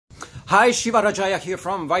Hi, Shiva Rajaya here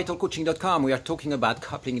from vitalcoaching.com. We are talking about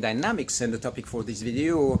coupling dynamics, and the topic for this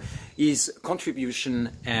video is contribution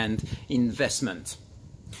and investment.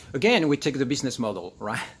 Again, we take the business model,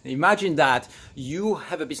 right? Imagine that you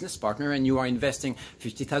have a business partner and you are investing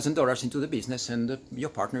 $50,000 into the business, and your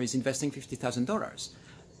partner is investing $50,000.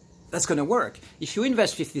 That's going to work. If you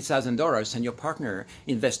invest $50,000 and your partner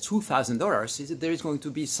invests $2,000, there is going to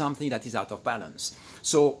be something that is out of balance.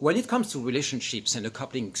 So when it comes to relationships and a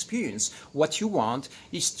coupling experience, what you want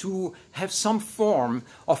is to have some form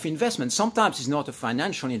of investment. Sometimes it's not a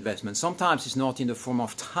financial investment. Sometimes it's not in the form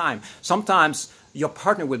of time. Sometimes your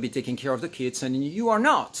partner will be taking care of the kids and you are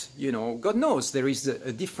not. You know, God knows there is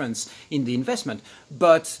a difference in the investment.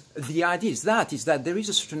 But the idea is that there is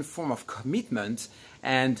a certain form of commitment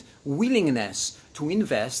and willingness to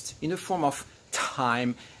invest in a form of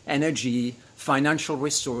time, energy, financial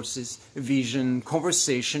resources, vision,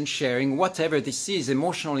 conversation, sharing, whatever this is,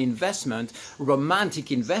 emotional investment,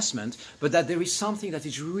 romantic investment, but that there is something that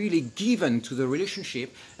is really given to the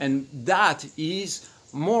relationship, and that is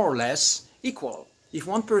more or less equal. If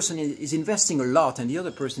one person is investing a lot and the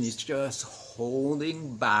other person is just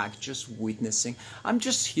holding back, just witnessing, I'm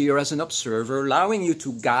just here as an observer, allowing you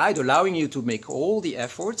to guide, allowing you to make all the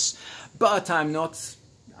efforts, but I'm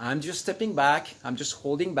just stepping back, I'm just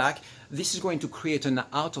holding back. This is going to create an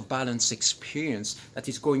out of balance experience that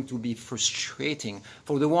is going to be frustrating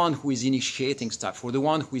for the one who is initiating stuff, for the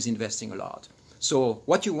one who is investing a lot. So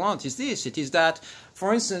what you want is this. It is that,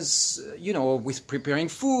 for instance, you know, with preparing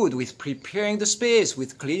food, with preparing the space,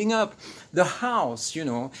 with cleaning up the house, you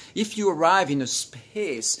know, if you arrive in a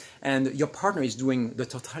space and your partner is doing the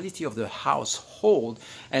totality of the household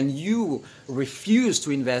and you refuse to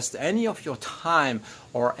invest any of your time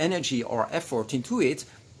or energy or effort into it,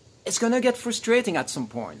 it's going to get frustrating at some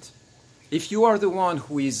point. If you are the one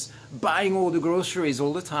who is buying all the groceries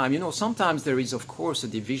all the time, you know, sometimes there is, of course, a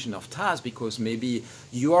division of tasks because maybe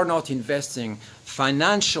you are not investing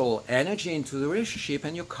financial energy into the relationship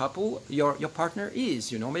and your couple, your partner is,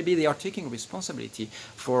 you know, maybe they are taking responsibility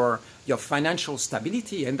for your financial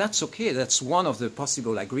stability, and that's okay. That's one of the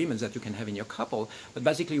possible agreements that you can have in your couple. But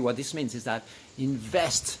basically what this means is that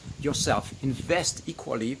invest yourself, invest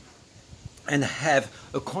equally, and have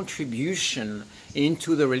a contribution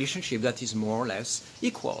into the relationship that is more or less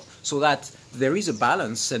equal, so that there is a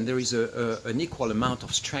balance and there is an equal amount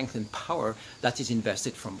of strength and power that is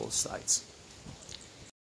invested from both sides.